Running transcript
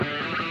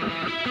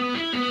All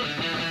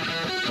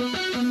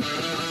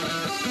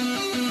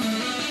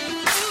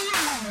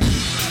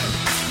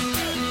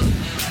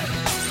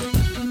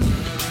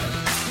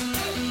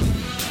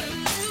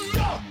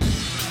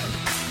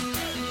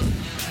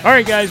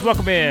right, guys,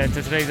 welcome in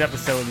to today's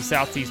episode of the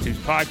Southeast Hoops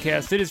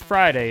Podcast. It is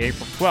Friday,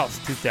 April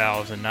 12th,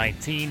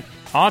 2019.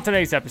 On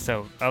today's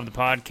episode of the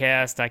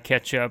podcast, I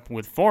catch up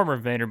with former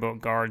Vanderbilt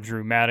guard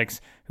Drew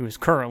Maddux, who is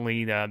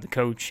currently the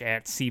coach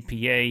at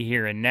CPA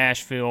here in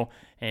Nashville,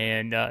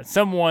 and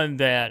someone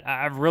that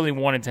I've really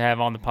wanted to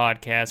have on the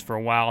podcast for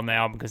a while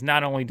now, because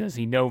not only does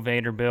he know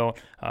Vanderbilt,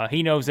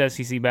 he knows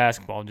SEC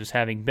basketball, just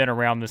having been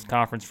around this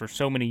conference for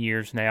so many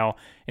years now.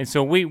 And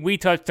so we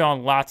touched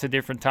on lots of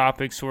different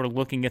topics, sort of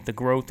looking at the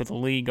growth of the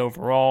league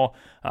overall.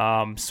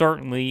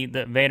 Certainly,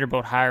 the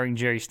Vanderbilt hiring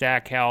Jerry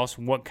Stackhouse,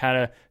 what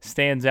kind of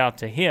stands out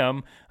to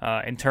him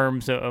in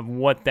terms of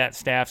what that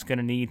staff's going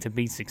to need to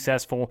be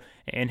successful,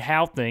 and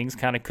how things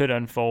kind of could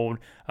unfold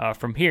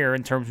from here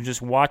in terms of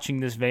just watching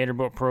this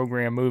Vanderbilt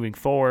program moving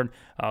forward,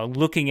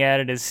 looking at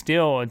it as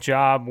still a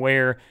job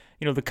where,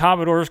 you know, the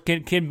Commodores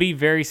can be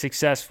very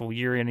successful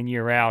year in and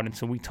year out. And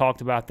so we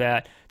talked about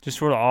that, just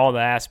sort of all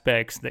the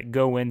aspects that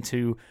go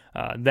into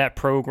that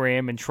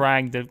program and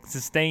trying to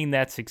sustain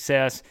that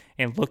success,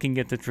 and looking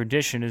at the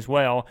tradition as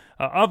well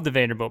of the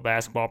Vanderbilt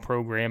basketball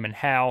program and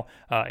how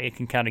it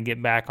can kind of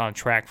get back on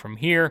track from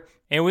here.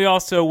 And we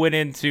also went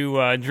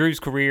into Drew's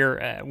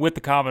career with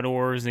the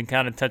Commodores and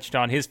kind of touched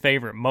on his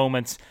favorite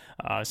moments,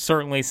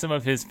 certainly some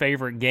of his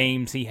favorite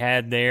games he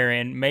had there,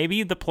 and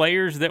maybe the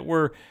players that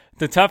were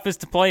the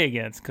toughest to play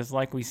against, because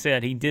like we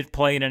said, he did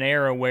play in an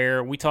era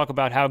where we talk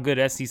about how good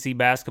SEC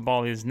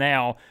basketball is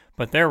now,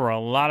 but there were a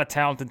lot of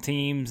talented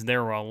teams,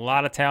 there were a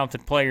lot of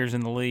talented players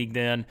in the league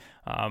then,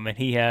 and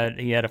he had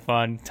a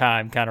fun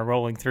time kind of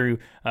rolling through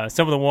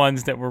some of the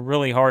ones that were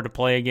really hard to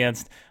play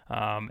against,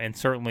 and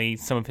certainly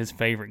some of his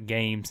favorite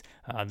games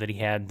that he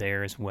had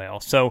there as well.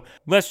 So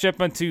let's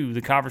jump into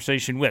the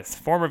conversation with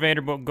former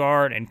Vanderbilt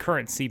guard and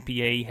current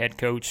CPA head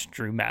coach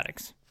Drew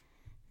Maddux.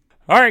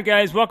 All right,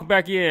 guys, welcome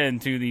back in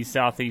to the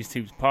Southeast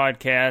Hoops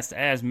Podcast.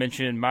 As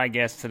mentioned, my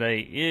guest today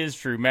is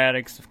Drew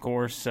Maddux. Of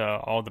course,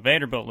 all the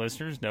Vanderbilt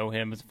listeners know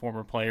him as a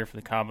former player for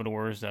the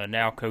Commodores,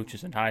 now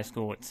coaches in high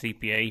school at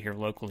CPA here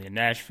locally in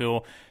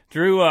Nashville.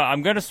 Drew,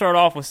 I'm going to start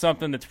off with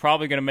something that's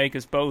probably going to make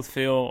us both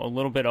feel a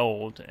little bit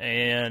old.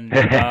 And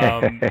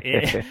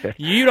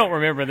you don't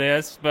remember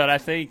this, but I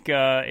think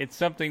it's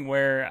something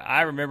where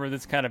I remember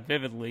this kind of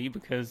vividly,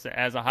 because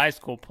as a high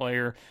school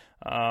player,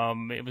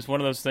 it was one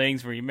of those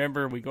things where, you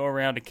remember, we go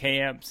around to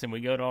camps and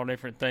we go to all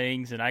different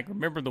things, and I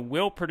remember the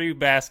Will Purdue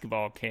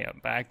basketball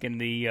camp back in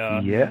the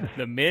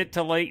mid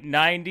to late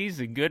 90s,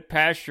 a Good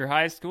Pasture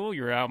High School,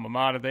 your alma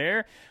mater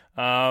there.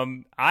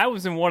 I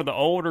was in one of the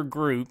older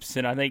groups,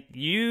 and I think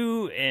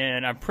you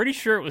and I'm pretty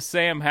sure it was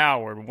Sam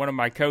Howard, one of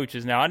my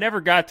coaches. Now, I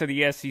never got to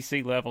the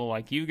SEC level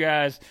like you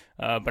guys,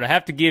 but I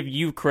have to give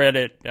you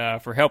credit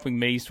for helping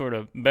me sort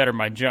of better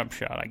my jump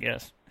shot, I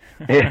guess.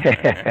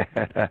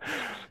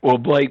 Well,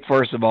 Blake,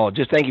 first of all,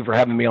 just thank you for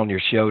having me on your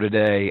show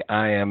today.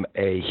 I am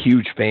a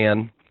huge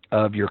fan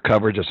of your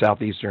coverage of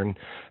Southeastern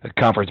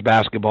Conference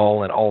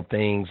basketball and all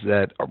things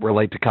that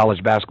relate to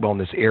college basketball in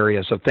this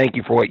area. So thank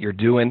you for what you're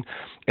doing.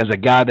 As a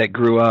guy that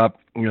grew up,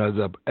 you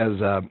know,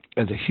 as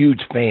a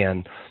huge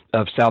fan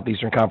of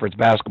Southeastern Conference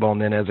basketball,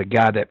 and then as a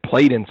guy that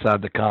played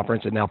inside the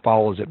conference and now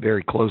follows it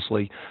very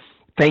closely,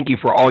 thank you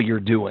for all you're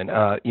doing.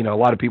 You know,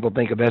 a lot of people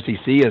think of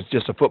SEC as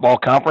just a football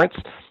conference,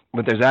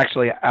 but there's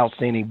actually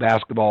outstanding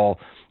basketball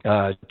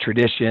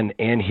tradition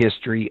and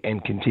history,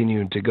 and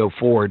continuing to go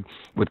forward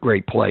with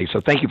great play.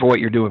 So thank you for what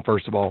you're doing,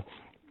 first of all.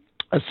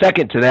 A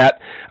second to that,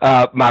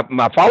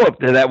 my follow-up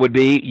to that would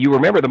be, you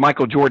remember the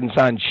Michael Jordan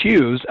signed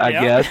shoes, I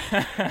guess.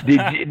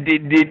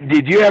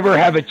 Did you ever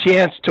have a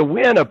chance to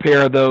win a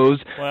pair of those?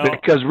 Well,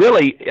 because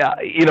really,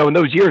 you know, in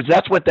those years,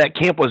 that's what that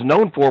camp was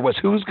known for, was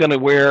who's going to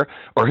wear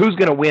or who's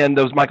going to win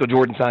those Michael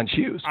Jordan signed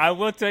shoes. I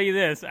will tell you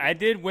this. I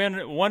did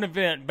win one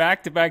event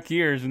back-to-back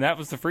years, and that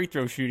was the free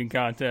throw shooting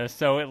contest.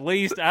 So at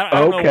least, I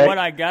don't know what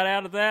I got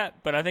out of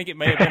that, but I think it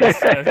may have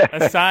been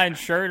a signed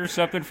shirt or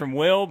something from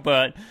Will,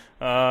 but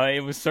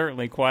it was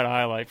certainly quite a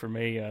highlight for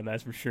me,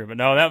 that's for sure. But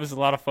no, that was a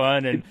lot of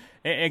fun.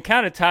 And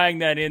kind of tying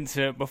that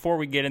into, before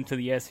we get into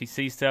the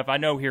SEC stuff, I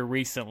know here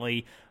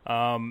recently,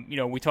 you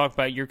know, we talked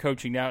about your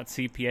coaching now at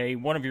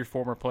CPA. One of your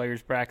former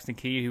players, Braxton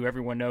Key, who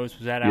everyone knows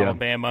was at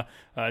Alabama,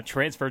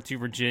 transferred to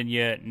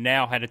Virginia,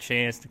 now had a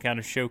chance to kind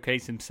of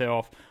showcase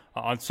himself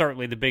on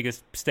certainly the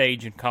biggest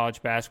stage in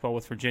college basketball,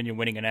 with Virginia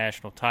winning a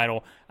national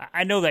title.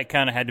 I know that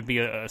kind of had to be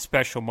a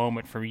special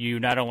moment for you,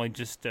 not only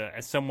just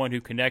as someone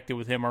who connected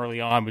with him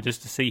early on, but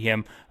just to see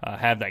him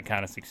have that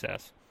kind of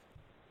success.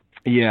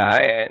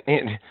 Yeah,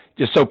 and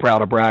just so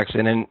proud of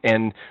Braxton,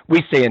 and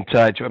we stay in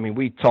touch. I mean,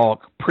 we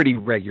talk pretty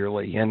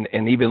regularly, and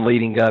even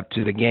leading up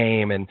to the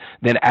game, and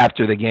then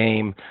after the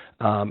game.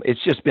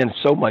 It's just been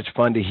so much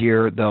fun to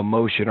hear the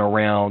emotion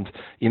around,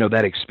 you know,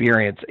 that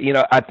experience. You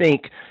know, I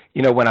think,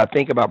 when I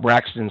think about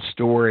Braxton's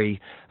story,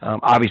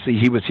 obviously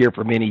he was here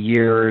for many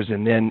years,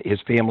 and then his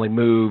family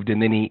moved,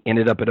 and then he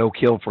ended up at Oak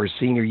Hill for his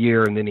senior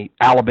year, and then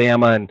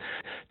Alabama, and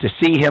to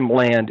see him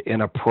land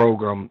in a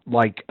program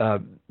like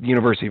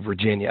University of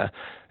Virginia,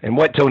 and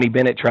what Tony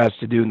Bennett tries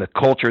to do and the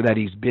culture that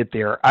he's built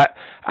there,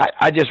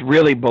 I just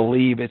really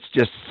believe it's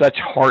just such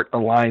heart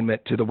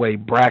alignment to the way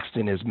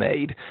Braxton is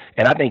made.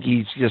 And I think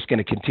he's just going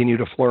to continue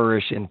to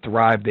flourish and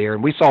thrive there.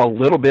 And we saw a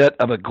little bit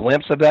of a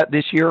glimpse of that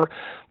this year,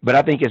 but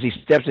I think as he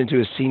steps into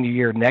his senior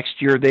year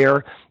next year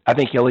there, I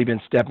think he'll even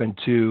step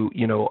into,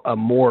 a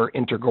more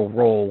integral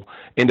role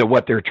into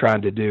what they're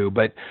trying to do.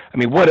 But, I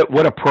mean, what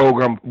a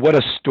program, what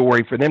a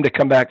story for them to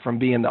come back from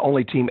being the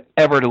only team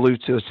ever to lose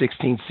to a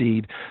 16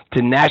 seed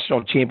to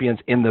national champions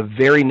in the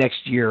very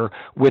next year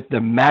with the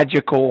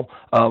magical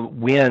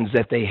wins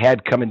that they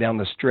had coming down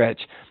the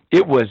stretch.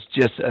 It was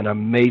just an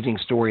amazing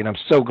story, and I'm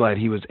so glad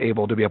he was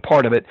able to be a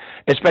part of it,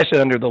 especially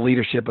under the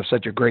leadership of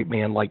such a great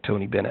man like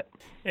Tony Bennett.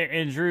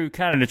 And Drew,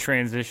 kind of to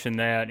transition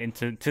that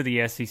into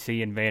the SEC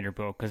and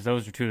Vanderbilt, because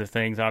those are two of the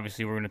things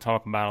obviously we're going to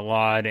talk about a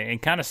lot,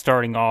 and kind of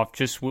starting off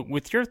just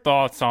with your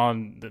thoughts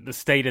on the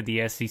state of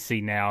the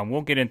SEC now, and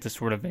we'll get into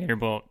sort of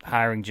Vanderbilt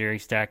hiring Jerry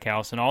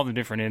Stackhouse and all the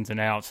different ins and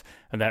outs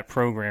of that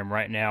program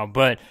right now,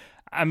 but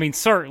I mean,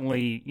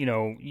 certainly,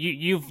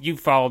 you've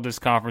followed this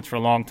conference for a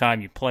long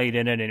time. You played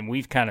in it, and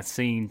we've kind of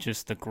seen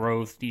just the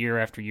growth year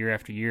after year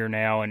after year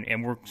now,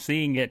 and we're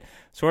seeing it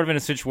sort of in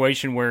a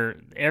situation where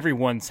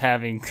everyone's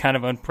having kind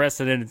of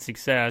unprecedented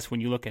success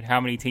when you look at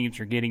how many teams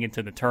are getting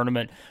into the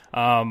tournament.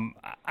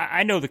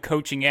 I know the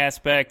coaching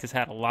aspect has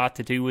had a lot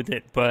to do with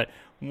it, but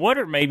what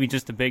are maybe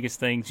just the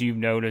biggest things you've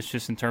noticed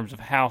just in terms of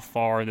how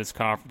far this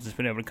conference has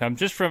been able to come,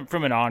 just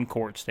from an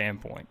on-court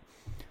standpoint?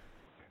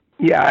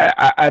 Yeah,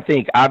 I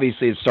think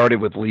obviously it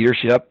started with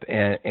leadership,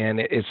 and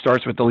it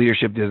starts with the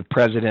leadership of the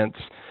presidents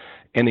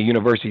and the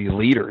university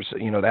leaders,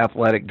 the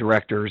athletic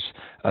directors,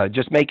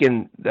 just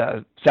making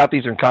the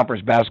Southeastern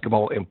Conference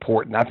basketball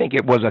important. I think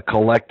it was a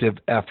collective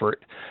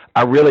effort.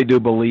 I really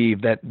do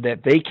believe that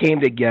they came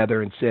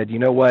together and said, you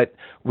know what,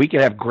 we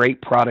can have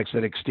great products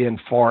that extend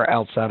far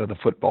outside of the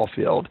football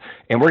field,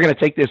 and we're going to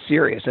take this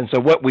serious. And so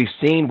what we've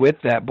seen with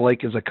that,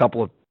 Blake, is a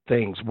couple of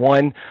things.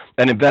 One,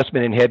 an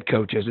investment in head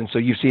coaches. And so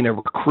you've seen a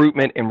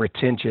recruitment and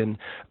retention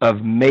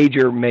of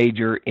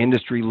major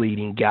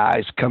industry-leading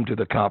guys come to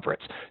the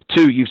conference.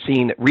 Two, you've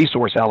seen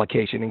resource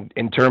allocation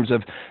in terms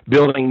of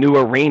building new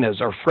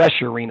arenas or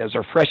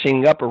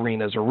freshening up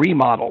arenas or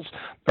remodels,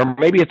 or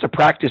maybe it's a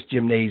practice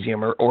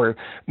gymnasium or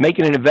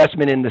making an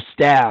investment in the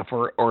staff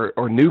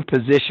or new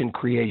position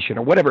creation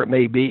or whatever it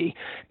may be.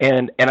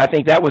 And I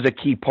think that was a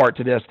key part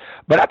to this.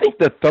 But I think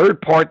the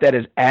third part that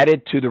is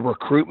added to the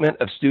recruitment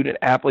of student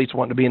athletes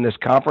wanting to be in this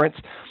conference,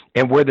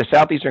 and where the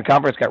Southeastern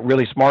Conference got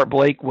really smart,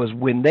 Blake, was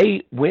when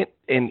they went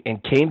and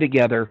came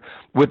together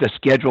with a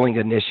scheduling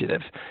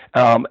initiative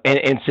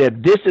and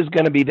said, this is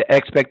going to be the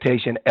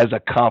expectation as a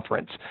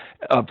conference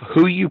of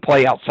who you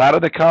play outside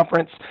of the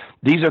conference.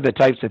 These are the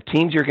types of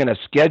teams you're going to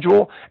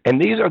schedule,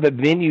 and these are the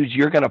venues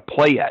you're going to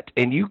play at.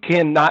 And you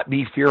cannot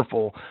be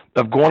fearful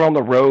of going on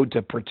the road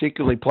to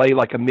particularly play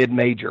like a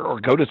mid-major or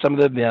go to some of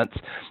the events.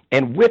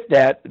 And with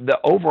that, the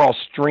overall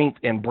strength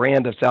and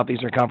brand of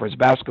Southeastern Conference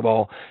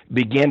basketball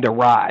began to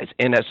rise.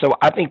 And so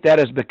I think that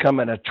has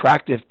become an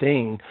attractive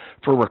thing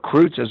for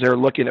recruits as they're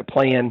looking at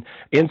playing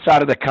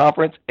inside of the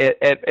conference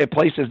at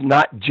places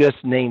not just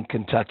named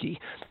Kentucky.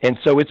 And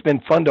so it's been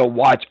fun to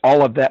watch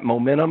all of that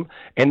momentum.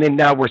 And then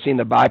now we're seeing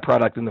the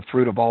byproduct and the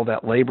fruit of all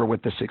that labor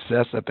with the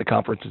success that the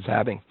conference is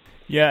having.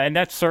 Yeah, and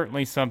that's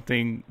certainly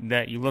something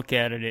that you look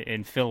at it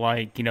and feel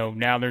like,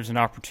 now there's an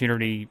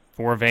opportunity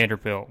for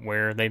Vanderbilt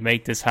where they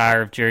make this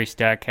hire of Jerry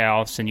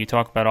Stackhouse, and you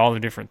talk about all the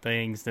different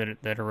things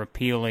that are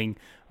appealing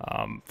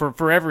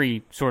for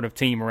every sort of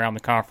team around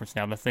the conference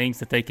now, the things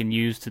that they can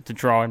use to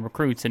draw in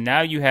recruits. And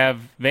now you have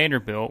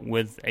Vanderbilt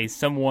with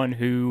someone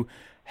who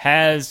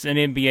has an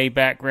NBA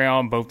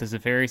background, both as a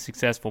very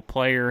successful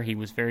player. He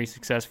was very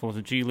successful as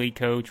a G League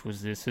coach,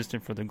 was the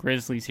assistant for the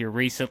Grizzlies here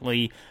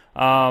recently.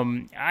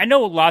 I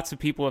know lots of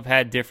people have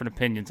had different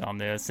opinions on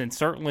this, and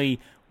certainly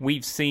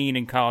we've seen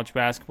in college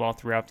basketball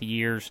throughout the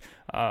years,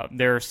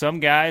 there are some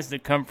guys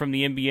that come from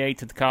the NBA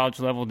to the college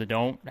level that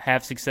don't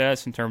have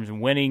success in terms of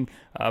winning,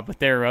 but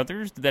there are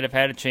others that have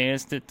had a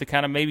chance to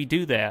kind of maybe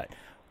do that.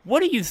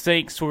 What do you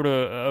think sort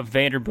of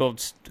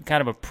Vanderbilt's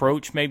kind of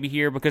approach maybe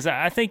here? Because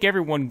I think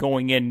everyone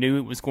going in knew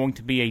it was going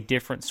to be a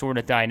different sort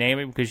of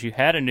dynamic because you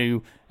had a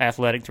new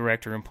athletic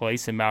director in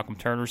place in Malcolm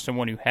Turner,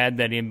 someone who had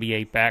that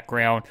NBA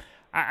background.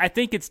 I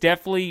think it's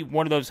definitely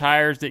one of those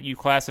hires that you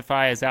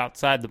classify as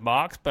outside the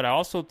box, but I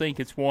also think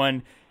it's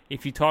one,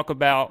 if you talk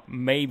about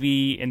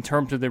maybe in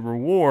terms of the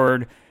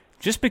reward,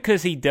 just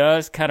because he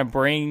does kind of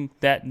bring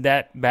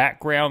that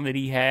background that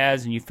he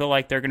has and you feel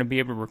like they're going to be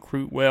able to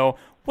recruit well.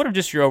 What are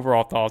just your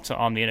overall thoughts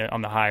on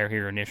the hire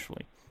here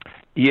initially?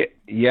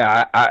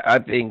 Yeah, I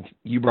think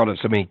you brought up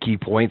so many key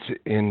points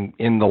in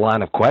the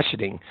line of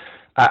questioning.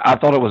 I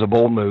thought it was a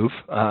bold move.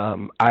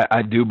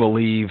 I do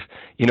believe,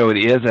 it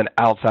is an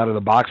outside of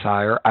the box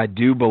hire. I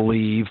do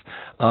believe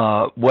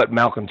what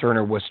Malcolm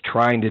Turner was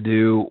trying to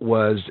do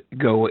was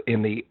go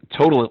in the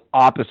total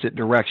opposite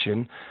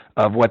direction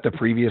of what the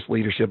previous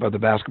leadership of the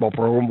basketball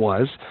program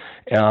was.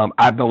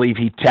 I believe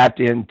he tapped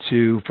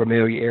into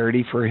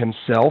familiarity for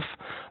himself.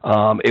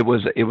 It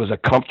was a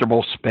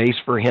comfortable space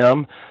for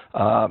him.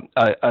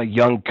 A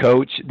young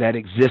coach that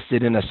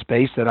existed in a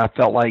space that I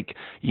felt like,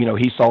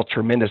 he saw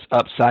tremendous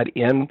upside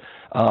in.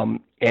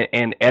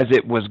 And as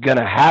it was going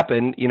to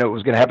happen, it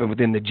was going to happen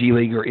within the G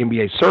League or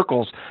NBA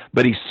circles,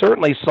 but he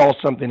certainly saw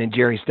something in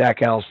Jerry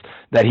Stackhouse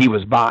that he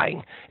was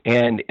buying,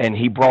 and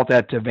he brought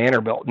that to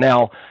Vanderbilt.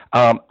 Now,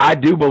 I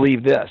do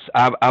believe this.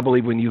 I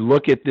believe when you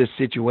look at this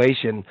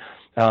situation,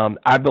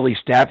 I believe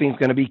staffing is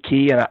going to be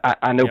key, and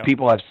I know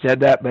people have said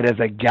that, but as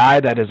a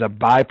guy that is a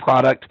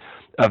byproduct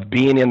of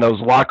being in those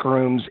locker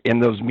rooms, in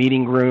those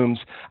meeting rooms,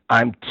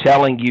 I'm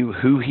telling you,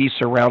 who he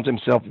surrounds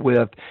himself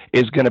with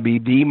is going to be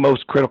the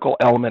most critical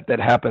element that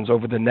happens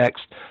over the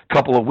next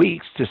couple of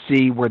weeks to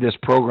see where this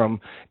program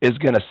is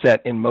going to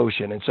set in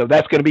motion. And so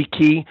that's going to be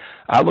key.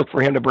 I look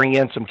for him to bring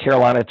in some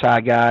Carolina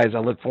tie guys. I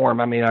look for him.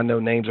 I mean, I know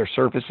names are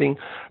surfacing,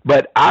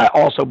 but I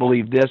also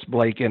believe this,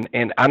 Blake,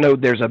 and I know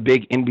there's a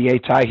big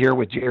NBA tie here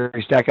with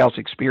Jerry Stackhouse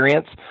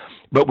experience,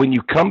 but when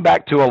you come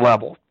back to a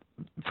level,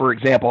 for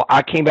example,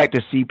 I came back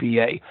to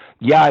CPA.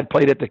 Yeah, I'd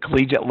played at the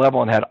collegiate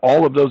level and had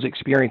all of those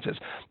experiences.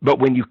 But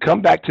when you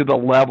come back to the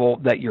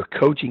level that you're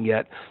coaching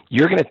at,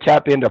 you're going to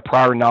tap into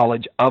prior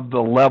knowledge of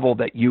the level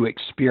that you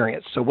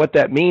experience. So what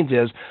that means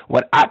is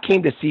when I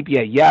came to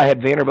CPA, yeah, I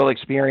had Vanderbilt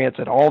experience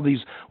and all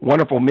these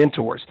wonderful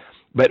mentors.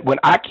 But when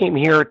I came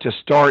here to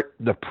start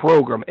the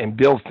program and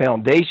build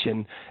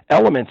foundation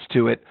elements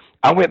to it,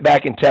 I went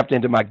back and tapped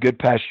into my good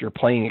pasture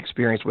playing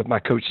experience with my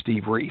coach,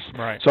 Steve Reese.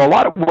 Right. So a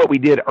lot of what we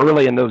did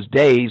early in those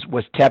days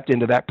was tapped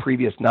into that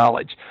previous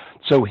knowledge.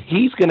 So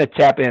he's going to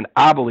tap in,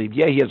 I believe.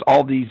 Yeah, he has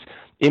all these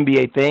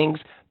NBA things,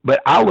 but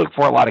I look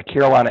for a lot of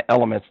Carolina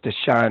elements to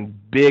shine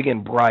big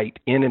and bright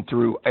in and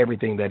through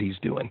everything that he's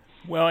doing.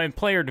 Well, and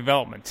player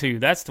development, too.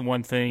 That's the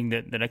one thing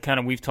that I kind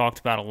of we've talked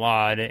about a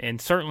lot. And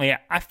certainly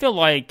I feel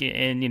like,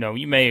 and,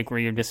 you may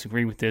agree or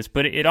disagree with this,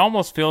 but it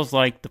almost feels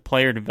like the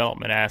player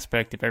development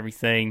aspect of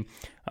everything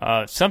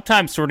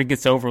sometimes sort of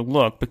gets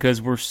overlooked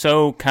because we're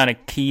so kind of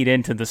keyed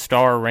into the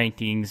star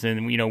rankings.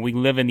 And, we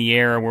live in the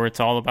era where it's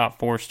all about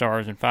 4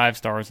 stars and 5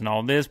 stars and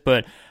all this.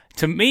 But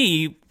to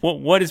me,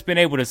 what has been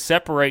able to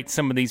separate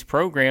some of these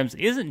programs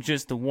isn't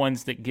just the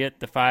ones that get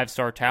the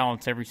 5-star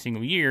talents every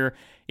single year.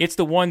 It's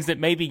the ones that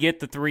maybe get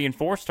the 3- and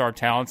 4-star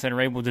talents and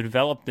are able to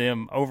develop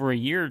them over a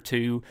year or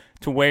two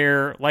to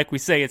where, like we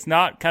say, it's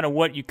not kind of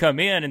what you come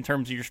in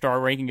terms of your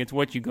star ranking, it's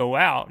what you go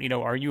out.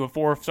 Are you a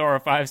 4-star or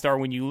 5-star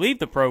when you leave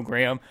the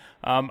program?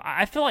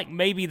 I feel like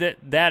maybe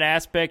that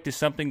aspect is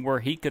something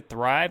where he could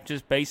thrive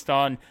just based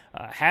on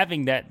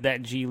having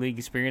that G League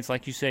experience,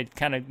 like you said,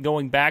 kind of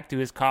going back to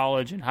his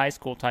college and high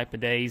school type of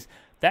days.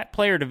 That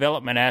player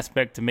development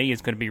aspect to me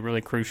is going to be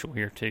really crucial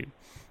here too.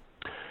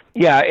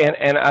 Yeah,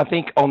 and I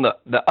think on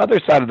the other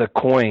side of the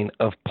coin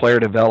of player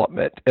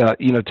development,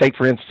 take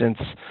for instance,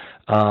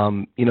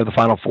 the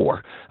Final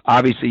Four.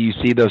 Obviously, you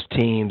see those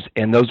teams,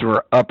 and those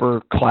were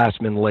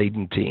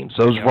upperclassmen-laden teams.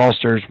 Those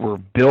rosters were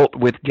built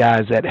with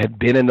guys that had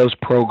been in those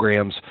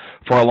programs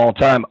for a long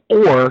time.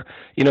 Or,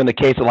 in the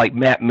case of like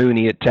Matt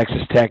Mooney at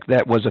Texas Tech,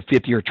 that was a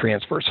fifth-year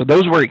transfer. So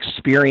those were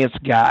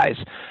experienced guys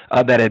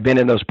that had been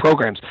in those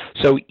programs.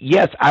 So,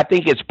 yes, I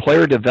think it's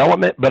player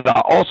development, but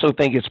I also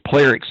think it's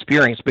player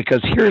experience because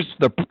here's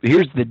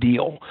the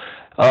deal.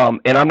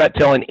 And I'm not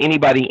telling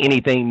anybody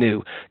anything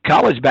new.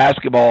 College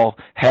basketball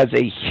has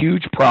a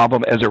huge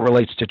problem as it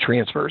relates to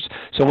transfers.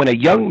 So when a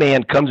young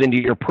man comes into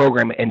your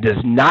program and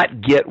does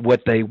not get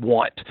what they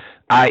want,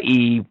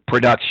 i.e.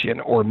 production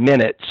or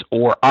minutes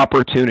or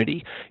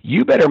opportunity,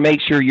 you better make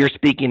sure you're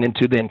speaking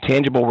into the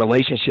intangible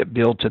relationship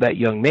build to that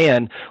young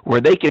man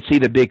where they can see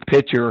the big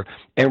picture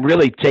and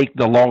really take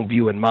the long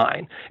view in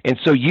mind. And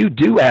so you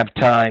do have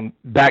time,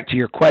 back to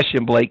your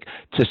question, Blake,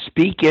 to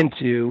speak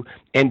into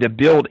and to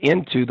build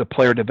into the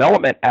player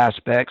development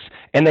aspects,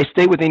 and they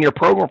stay within your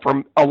program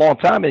for a long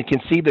time and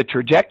can see the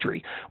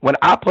trajectory. When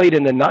I played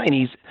in the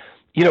 90s,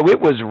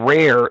 it was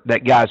rare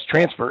that guys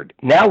transferred.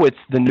 Now it's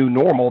the new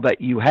normal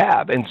that you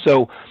have. And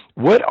so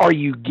what are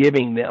you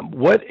giving them?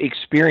 What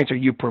experience are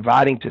you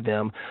providing to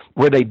them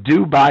where they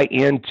do buy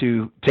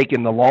into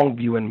taking the long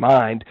view in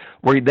mind,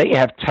 where they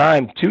have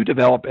time to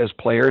develop as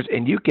players,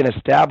 and you can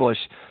establish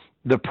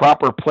the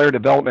proper player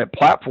development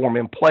platform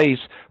in place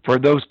for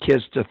those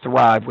kids to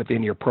thrive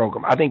within your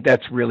program? I think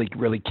that's really,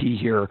 really key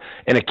here,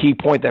 and a key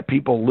point that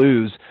people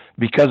lose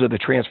because of the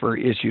transfer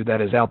issue that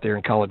is out there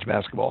in college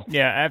basketball.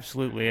 Yeah,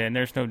 absolutely, and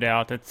there's no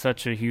doubt that's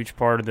such a huge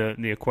part of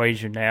the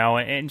equation now.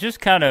 And just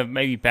kind of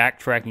maybe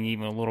backtracking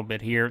even a little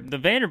bit here, the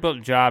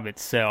Vanderbilt job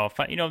itself,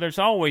 there's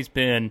always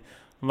been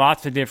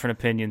lots of different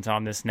opinions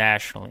on this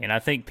nationally. And I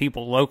think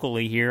people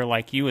locally here,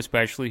 like you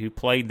especially, who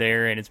played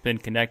there and it's been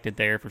connected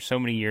there for so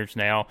many years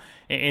now,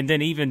 and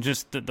then even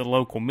just the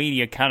local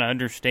media kind of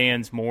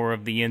understands more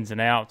of the ins and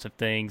outs of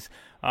things.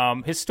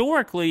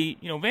 Historically,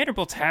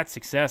 Vanderbilt's had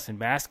success in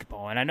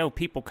basketball, and I know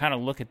people kind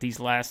of look at these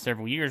last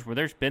several years where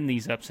there's been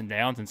these ups and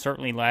downs, and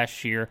certainly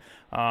last year,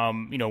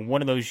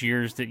 one of those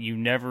years that you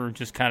never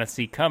just kind of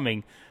see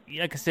coming.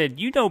 Like I said,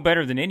 you know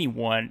better than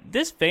anyone,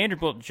 this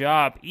Vanderbilt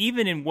job,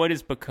 even in what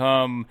has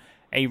become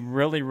a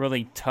really,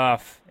 really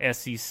tough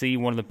SEC,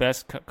 one of the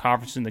best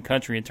conferences in the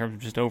country in terms of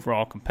just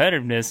overall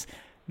competitiveness,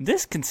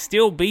 this can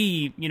still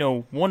be,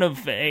 one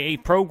of a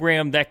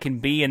program that can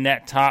be in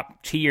that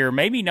top tier.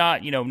 Maybe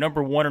not,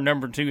 number one or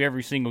number two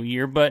every single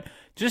year, but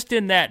just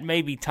in that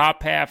maybe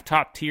top half,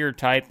 top tier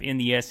type in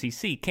the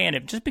SEC, can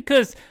it? Just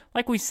because,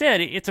 like we said,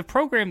 it's a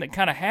program that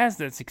kind of has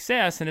that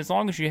success, and as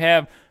long as you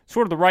have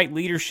sort of the right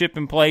leadership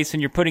in place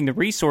and you're putting the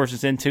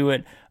resources into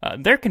it,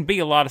 there can be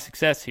a lot of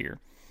success here.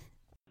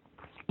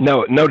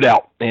 No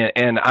doubt,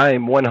 and I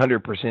am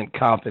 100%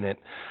 confident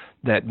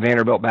that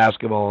Vanderbilt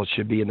basketball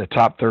should be in the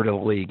top third of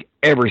the league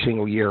every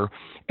single year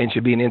and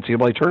should be an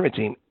NCAA tournament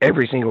team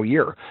every single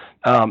year.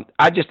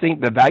 I just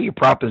think the value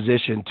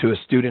proposition to a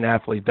student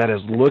athlete that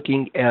is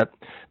looking at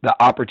the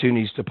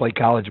opportunities to play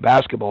college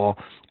basketball,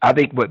 I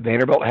think what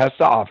Vanderbilt has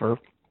to offer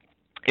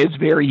is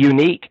very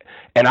unique.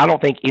 And I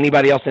don't think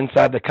anybody else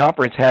inside the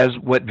conference has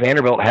what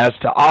Vanderbilt has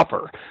to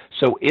offer.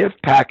 So if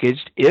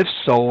packaged, if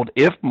sold,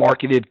 if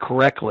marketed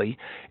correctly,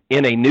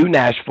 in a new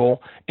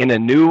Nashville, in a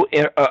new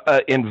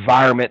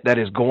environment that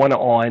is going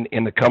on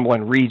in the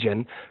Cumberland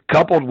region,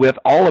 coupled with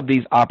all of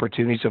these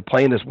opportunities of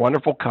playing this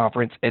wonderful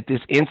conference at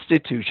this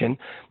institution,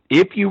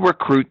 if you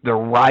recruit the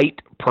right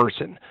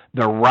person,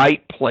 the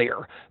right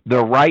player,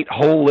 the right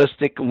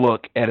holistic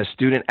look at a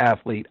student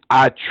athlete,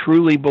 I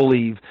truly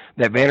believe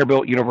that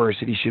Vanderbilt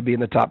University should be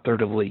in the top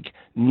third of the league.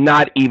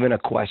 Not even a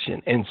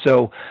question. And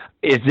so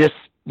is this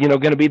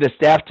going to be the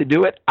staff to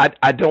do it?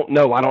 I don't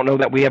know. I don't know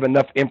that we have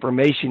enough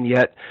information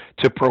yet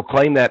to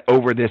proclaim that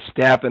over this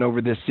staff and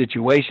over this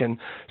situation.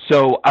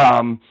 So,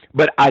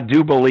 but I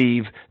do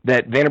believe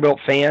that Vanderbilt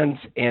fans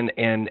and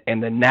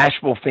the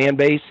Nashville fan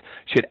base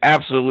should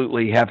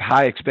absolutely have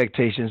high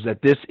expectations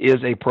that this is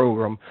a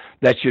program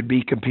that should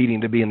be competing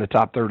to be in the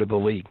top third of the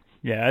league.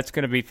 Yeah, it's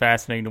going to be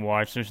fascinating to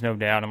watch. There's no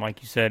doubt. And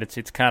like you said,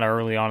 it's kind of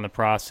early on in the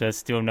process,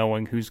 still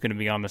knowing who's going to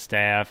be on the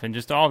staff and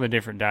just all the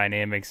different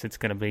dynamics. It's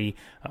going to be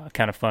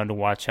kind of fun to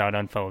watch how it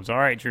unfolds. All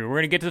right, Drew, we're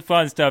going to get to the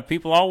fun stuff.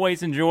 People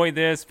always enjoy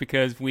this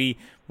because when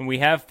we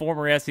have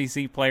former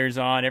SEC players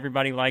on,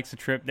 everybody likes a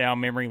trip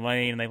down memory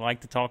lane, and they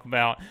like to talk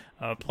about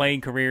playing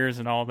careers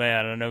and all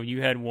that. I know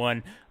you had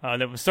one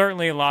that was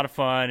certainly a lot of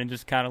fun, and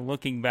just kind of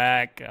looking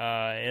back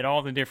at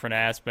all the different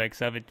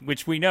aspects of it,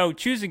 which we know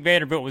choosing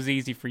Vanderbilt was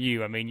easy for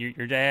you. I mean,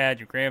 your dad,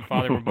 your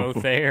grandfather were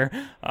both there.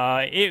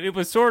 It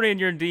was sort of in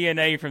your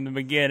DNA from the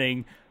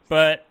beginning.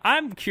 But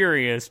I'm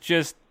curious,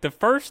 just the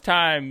first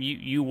time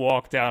you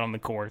walked out on the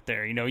court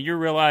there, you're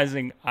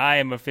realizing I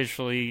am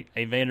officially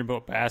a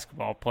Vanderbilt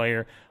basketball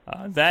player.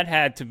 That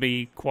had to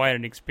be quite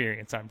an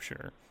experience, I'm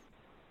sure.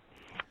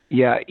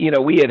 Yeah,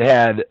 we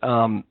had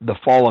the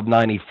fall of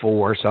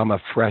 '94, so I'm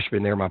a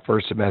freshman there my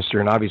first semester,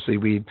 and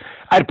obviously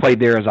I'd played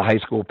there as a high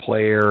school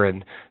player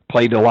and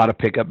played a lot of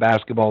pickup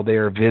basketball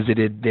there,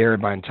 visited there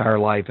my entire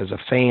life as a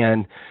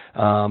fan.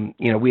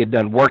 We had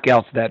done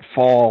workouts that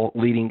fall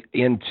leading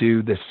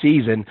into the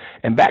season,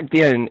 and back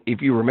then, if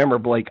you remember,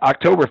 Blake,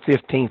 October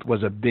 15th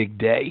was a big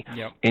day.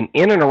 Yep. And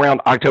in and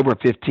around October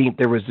 15th,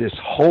 there was this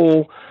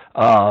whole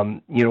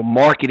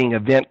marketing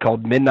event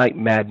called Midnight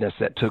Madness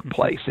that took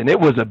place, and it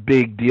was a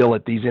big deal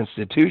at these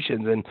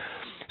institutions. And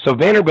so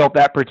Vanderbilt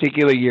that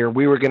particular year,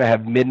 we were going to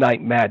have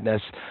Midnight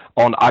Madness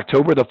on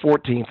October the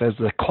 14th as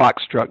the clock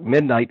struck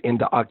midnight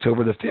into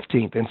October the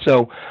 15th. And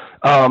so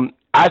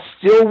I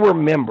still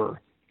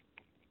remember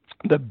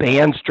the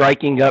band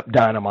striking up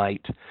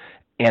Dynamite,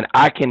 and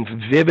I can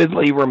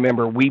vividly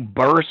remember we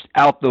burst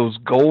out those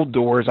gold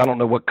doors. I don't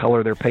know what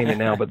color they're painted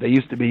now, but they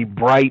used to be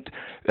bright,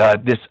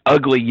 this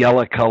ugly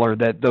yellow color,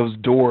 those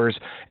doors.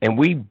 And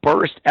we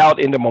burst out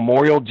into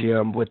Memorial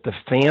Gym with the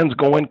fans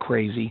going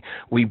crazy.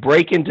 We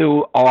break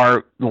into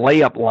our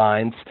layup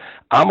lines.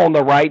 I'm on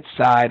the right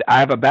side. I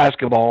have a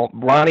basketball.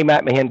 Ronnie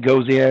McMahon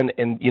goes in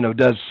and,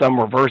 does some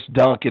reverse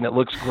dunk, and it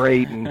looks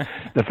great. And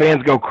the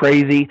fans go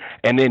crazy.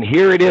 And then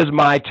here it is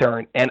my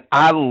turn. And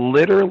I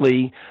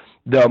literally...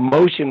 the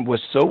emotion was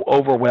so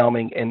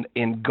overwhelming and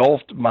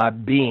engulfed my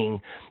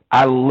being.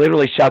 I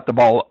literally shot the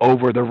ball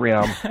over the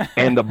rim,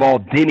 and the ball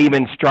didn't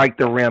even strike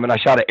the rim, and I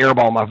shot an air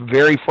ball, my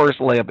very first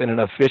layup in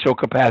an official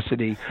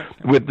capacity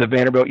with the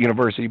Vanderbilt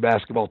University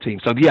basketball team.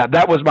 So, yeah,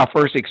 that was my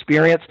first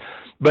experience.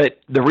 But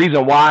the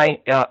reason why,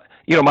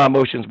 my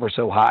emotions were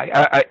so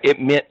high, it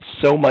meant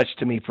so much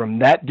to me from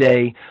that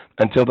day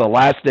until the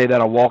last day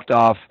that I walked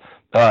off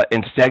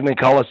in Stegman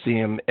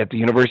Coliseum at the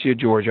University of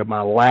Georgia,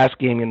 my last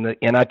game in the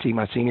NIT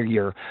my senior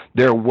year,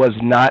 there was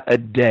not a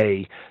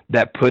day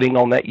that putting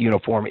on that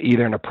uniform,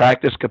 either in a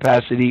practice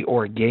capacity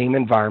or a game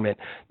environment,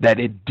 that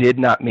it did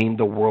not mean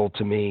the world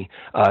to me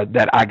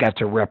that I got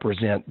to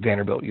represent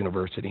Vanderbilt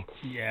University.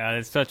 Yeah,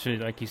 it's such a,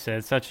 like you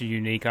said, such a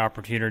unique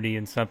opportunity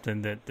and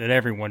something that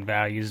everyone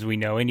values. We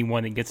know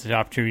anyone that gets the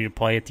opportunity to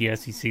play at the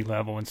SEC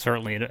level, and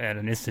certainly at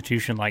an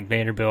institution like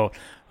Vanderbilt,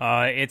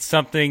 it's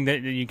something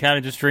that you kind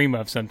of just dream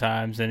of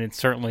sometimes, and it's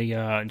certainly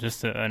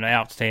just an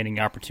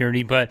outstanding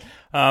opportunity. But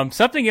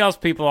something else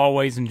people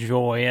always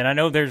enjoy, and I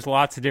know there's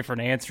lots of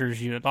different answers,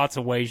 lots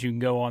of ways you can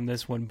go on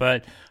this one,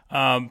 but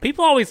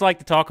people always like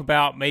to talk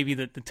about maybe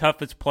the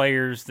toughest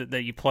players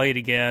that you played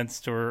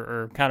against,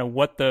 or kind of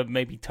what the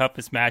maybe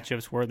toughest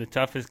matchups were, the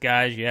toughest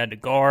guys you had to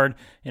guard,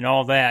 and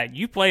all that.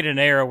 You played an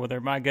era where,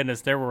 my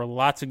goodness, there were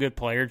lots of good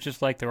players,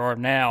 just like there are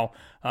now.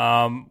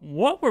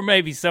 What were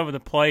maybe some of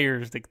the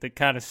players that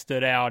kind of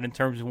stood out in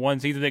terms of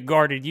ones either that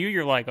guarded you,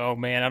 you're like, oh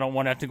man, I don't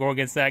want to have to go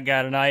against that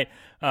guy tonight,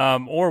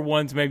 or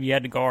ones maybe you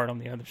had to guard on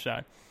the other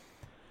side?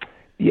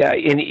 Yeah,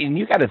 and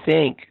you got to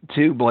think,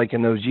 too, Blake,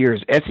 in those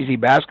years, SEC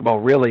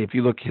basketball really, if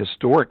you look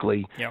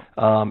historically, yep.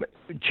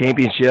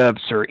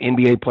 Championships or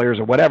NBA players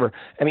or whatever,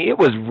 I mean, it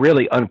was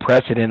really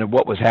unprecedented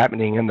what was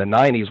happening in the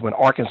 90s when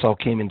Arkansas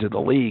came into the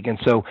league. And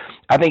so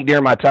I think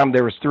during my time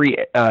there was 3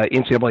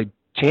 NCAA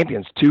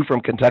champions, 2 from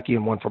Kentucky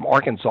and 1 from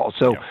Arkansas.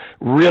 So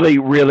really,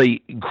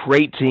 really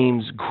great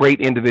teams,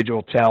 great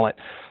individual talent.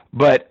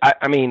 But,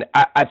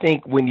 I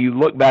think when you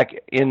look back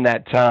in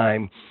that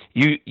time,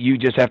 you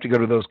just have to go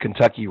to those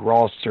Kentucky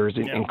rosters,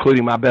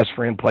 including my best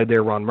friend played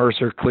there, Ron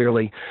Mercer,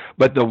 clearly.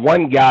 But the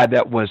one guy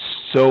that was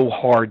so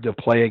hard to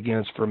play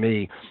against for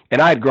me,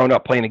 and I had grown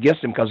up playing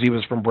against him because he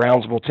was from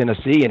Brownsville,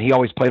 Tennessee, and he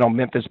always played on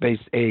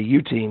Memphis-based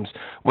AAU teams,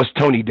 was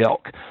Tony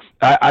Delk.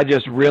 I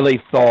just really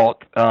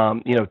thought,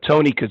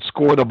 Tony could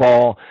score the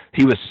ball.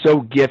 He was so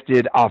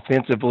gifted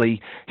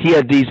offensively. He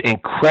had these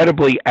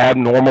incredibly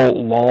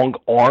abnormal long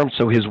arms,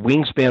 so his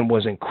wingspan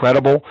was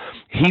incredible.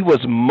 He was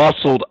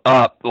muscled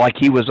up like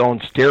he was on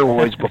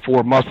steroids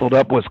before muscled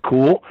up was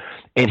cool,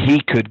 and he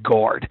could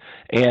guard.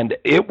 And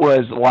it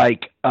was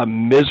like a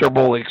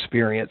miserable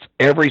experience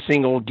every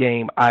single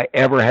game I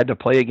ever had to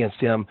play against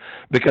him,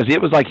 because it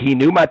was like he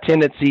knew my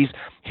tendencies.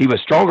 He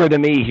was stronger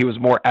than me. He was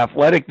more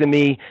athletic than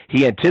me.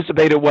 He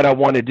anticipated what I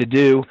wanted to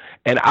do,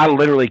 and I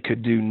literally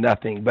could do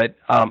nothing. But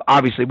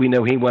obviously we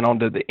know he went on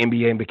to the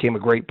NBA and became a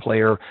great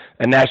player,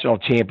 a national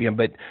champion.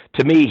 But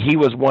to me, he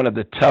was one of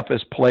the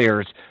toughest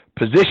players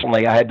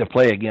positionally I had to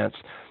play against.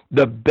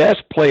 The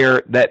best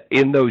player that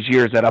in those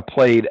years that I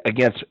played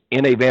against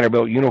in a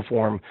Vanderbilt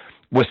uniform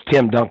was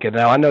Tim Duncan.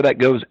 Now, I know that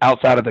goes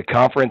outside of the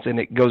conference and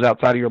it goes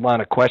outside of your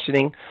line of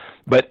questioning,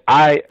 but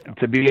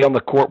to be on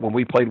the court when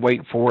we played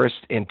Wake Forest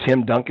and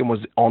Tim Duncan was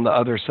on the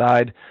other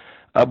side,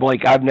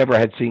 Blake, I've never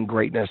had seen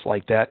greatness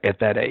like that at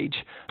that age.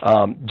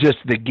 Just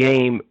the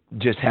game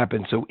just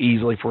happened so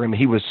easily for him.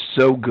 He was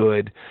so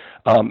good.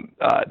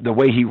 The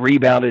way he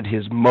rebounded,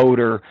 his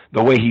motor,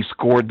 the way he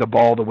scored the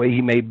ball, the way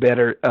he made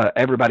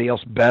everybody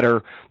else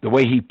better, the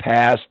way he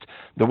passed,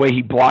 the way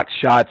he blocked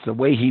shots, the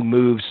way he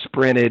moved,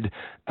 sprinted.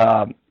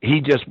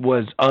 He just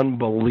was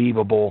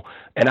unbelievable,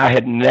 and I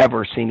had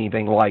never seen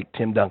anything like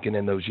Tim Duncan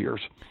in those years.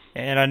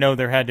 And I know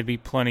there had to be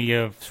plenty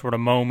of sort of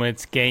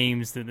moments,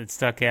 games that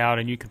stuck out,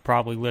 and you could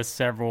probably list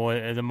several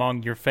as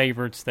among your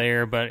favorites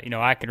there. But,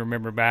 I can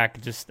remember back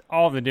just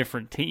all the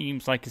different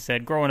teams, like you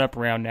said, growing up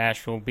around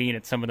Nashville, being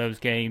at some of those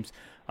games.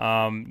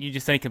 You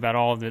just think about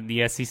all of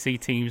the SEC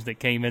teams that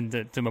came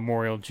into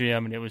Memorial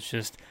Gym, and it was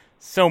just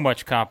so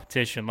much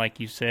competition, like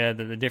you said,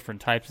 the different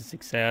types of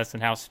success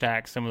and how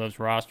stacked some of those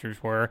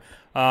rosters were.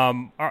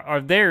 Are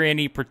there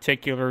any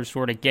particular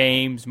sort of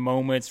games,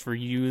 moments for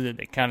you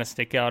that kind of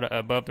stick out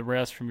above the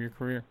rest from your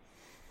career?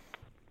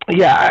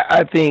 Yeah,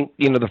 I think,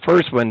 the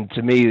first one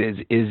to me is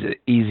an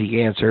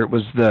easy answer. It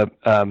was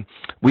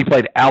we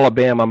played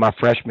Alabama my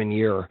freshman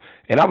year,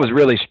 and I was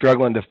really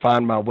struggling to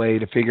find my way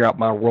to figure out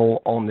my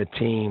role on the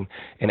team.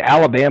 And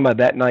Alabama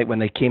that night when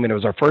they came in, it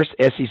was our first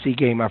SEC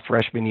game my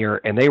freshman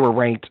year, and they were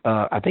ranked,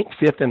 I think,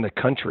 5th in the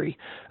country.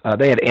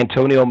 They had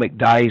Antonio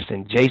McDyess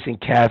and Jason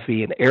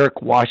Caffey and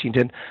Eric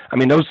Washington. I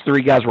mean, those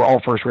 3 guys were all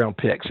first-round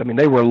picks. I mean,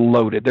 they were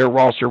loaded. Their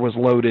roster was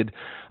loaded.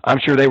 I'm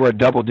sure they were a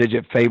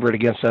double-digit favorite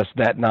against us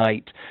that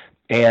night.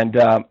 And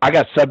I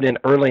got subbed in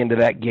early into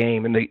that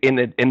game, and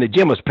the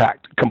gym was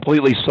packed,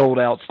 completely sold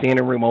out,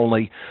 standing room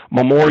only,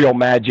 Memorial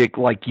Magic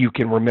like you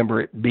can remember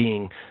it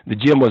being. The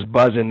gym was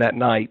buzzing that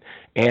night,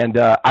 and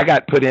I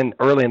got put in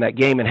early in that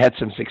game and had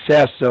some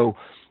success. So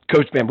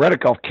Coach Van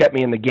Bredikoff kept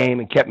me in the game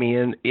and kept me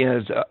in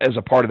as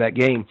a part of that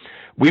game.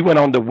 We went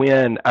on to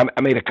win.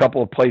 I made a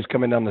couple of plays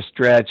coming down the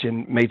stretch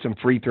and made some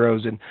free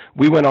throws, and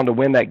we went on to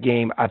win that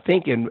game, I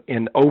think,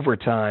 in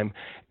overtime.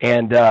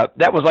 And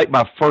that was like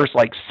my first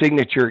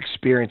signature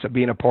experience of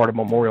being a part of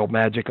Memorial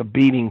Magic, of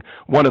beating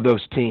one of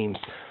those teams.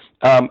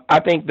 I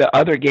think the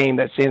other game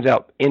that stands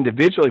out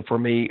individually for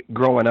me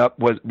growing up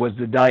was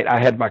the night I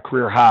had my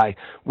career high.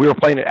 We were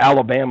playing at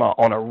Alabama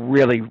on a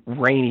really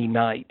rainy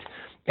night.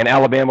 and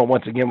Alabama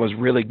once again was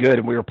really good,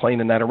 and we were playing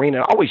in that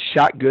arena. I always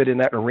shot good in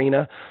that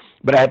arena,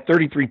 but I had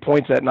 33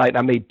 points that night, and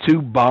I made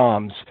 2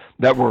 bombs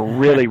that were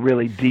really,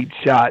 really deep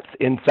shots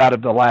inside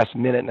of the last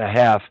minute and a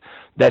half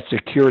that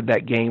secured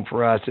that game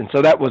for us. And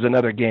so that was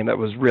another game that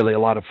was really a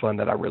lot of fun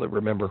that I really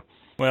remember.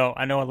 Well,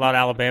 I know a lot of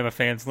Alabama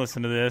fans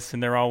listen to this,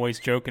 and they're always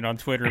joking on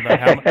Twitter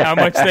about how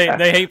much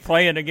they hate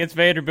playing against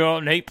Vanderbilt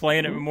and hate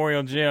playing at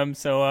Memorial Gym,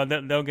 so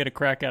they'll get a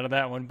crack out of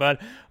that one. But,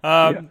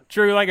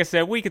 Drew, like I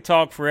said, we could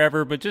talk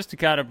forever, but just to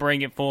kind of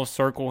bring it full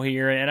circle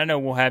here, and I know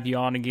we'll have you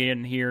on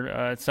again here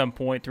at some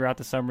point throughout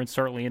the summer and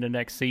certainly into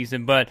next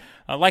season, but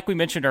like we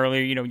mentioned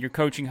earlier, you're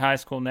coaching high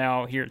school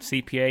now here at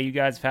CPA. You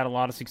guys have had a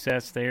lot of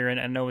success there,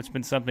 and I know it's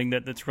been something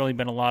that's really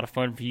been a lot of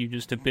fun for you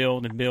just to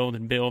build and build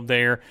and build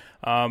there.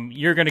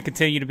 You're going to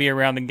continue to be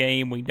around the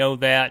game. We know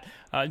that.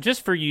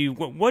 Just for you,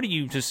 what do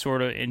you just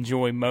sort of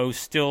enjoy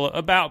most still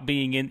about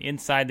being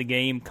inside the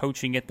game,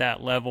 coaching at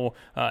that level,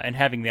 and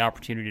having the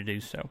opportunity to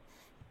do so?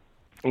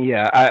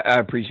 Yeah, I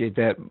appreciate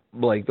that,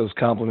 Blake. Those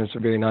compliments are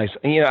very nice.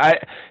 And,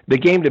 the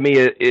game to me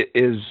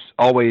is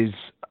always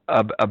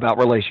about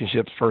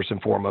relationships first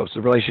and foremost.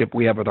 The relationship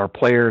we have with our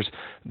players,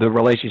 the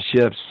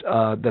relationships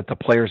that the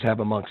players have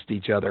amongst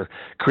each other,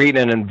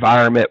 creating an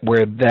environment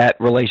where that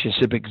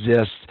relationship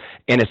exists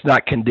and it's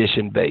not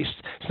condition-based.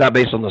 It's not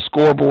based on the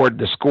scoreboard,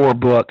 the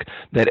scorebook,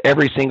 that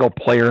every single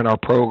player in our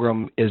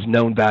program is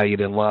known,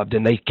 valued, and loved,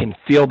 and they can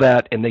feel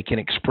that and they can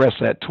express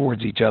that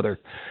towards each other.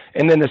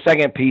 And then the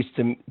second piece,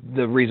 to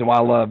the reason why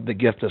I love the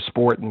gift of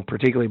sport, and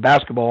particularly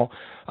basketball,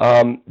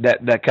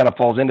 that kind of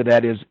falls into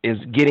that is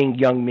getting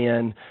young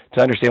men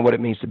to understand what it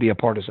means to be a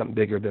part of something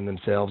bigger than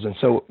themselves. And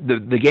so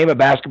the game of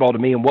basketball to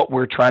me and what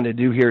we're trying to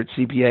do here at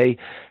CPA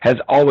has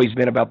always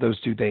been about those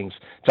two things.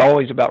 It's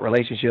always about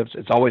relationships.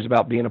 It's always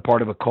about being a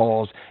part of a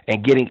cause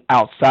and getting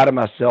outside of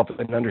myself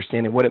and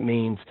understanding what it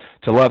means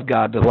to love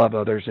God, to love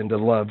others, and to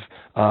love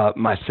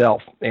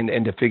myself,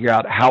 and to figure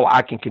out how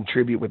I can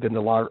contribute within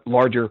the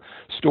larger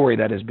story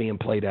that is being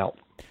played out.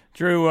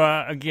 Drew,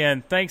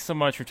 again, thanks so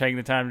much for taking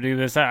the time to do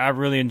this. I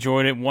really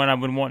enjoyed it. One I've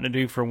been wanting to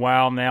do for a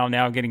while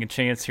now getting a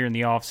chance here in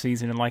the off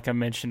season. And like I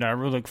mentioned, I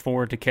really look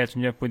forward to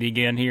catching up with you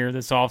again here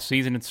this off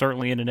season and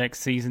certainly into next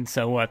season.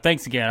 So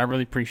thanks again. I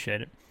really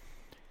appreciate it.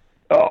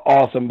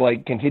 Awesome,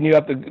 Blake. Continue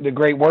up the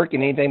great work,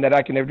 and anything that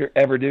I can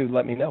ever do,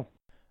 let me know.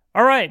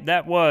 All right,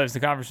 that was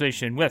the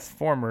conversation with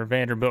former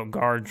Vanderbilt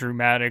guard Drew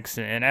Maddux,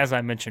 and as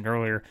I mentioned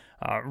earlier,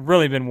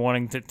 really been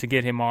wanting to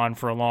get him on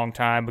for a long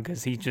time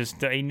because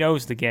he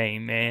knows the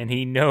game, and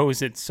he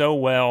knows it so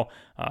well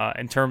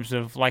in terms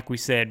of, like we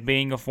said,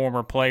 being a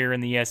former player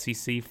in the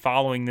SEC,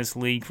 following this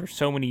league for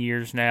so many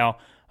years now.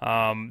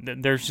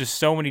 There's just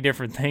so many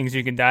different things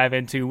you can dive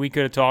into. We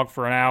could have talked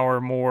for an hour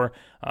or more,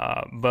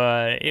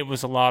 but it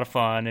was a lot of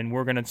fun, and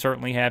we're going to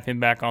certainly have him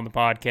back on the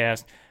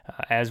podcast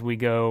as we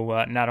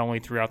go, not only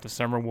throughout the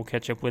summer, we'll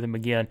catch up with him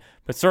again,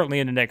 but certainly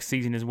in the next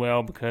season as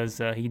well,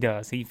 because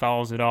he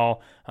follows it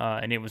all,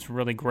 and it was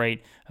really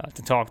great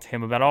to talk to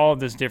him about all of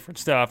this different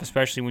stuff,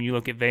 especially when you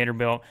look at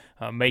Vanderbilt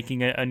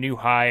making a new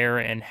hire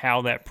and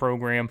how that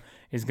program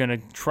is going to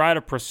try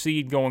to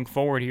proceed going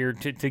forward here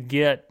to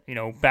get,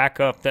 back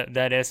up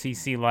that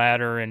SEC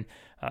ladder and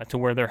to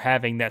where they're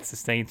having that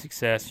sustained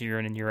success year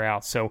in and year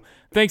out. So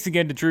thanks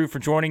again to Drew for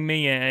joining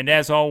me. And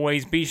as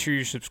always, be sure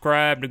you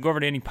subscribe. To go over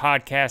to any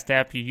podcast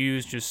app you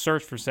use, just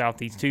search for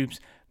Southeast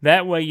Hoops.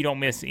 That way you don't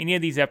miss any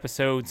of these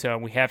episodes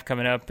we have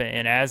coming up.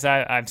 And as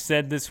I've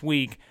said this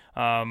week,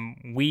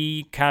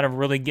 we kind of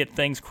really get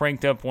things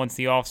cranked up once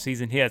the off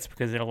season hits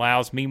because it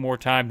allows me more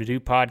time to do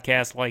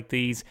podcasts like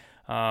these.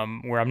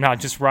 Where I'm not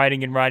just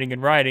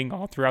writing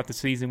all throughout the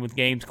season with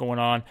games going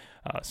on.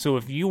 So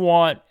if you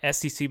want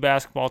SEC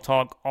basketball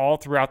talk all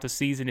throughout the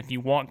season, if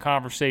you want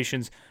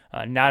conversations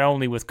not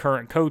only with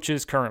current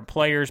coaches, current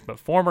players, but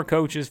former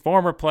coaches,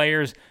 former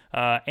players,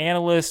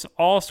 analysts,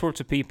 all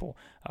sorts of people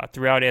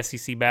throughout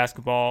SEC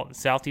basketball, the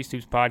Southeast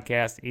Hoops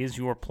podcast is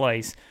your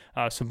place.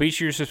 So be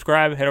sure to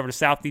subscribe. Head over to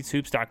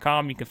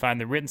southeasthoops.com. You can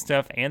find the written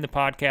stuff and the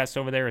podcast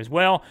over there as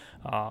well.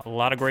 A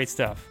lot of great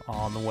stuff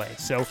on the way.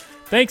 So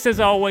thanks as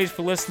always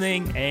for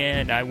listening,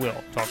 and I will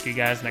talk to you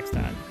guys next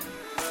time.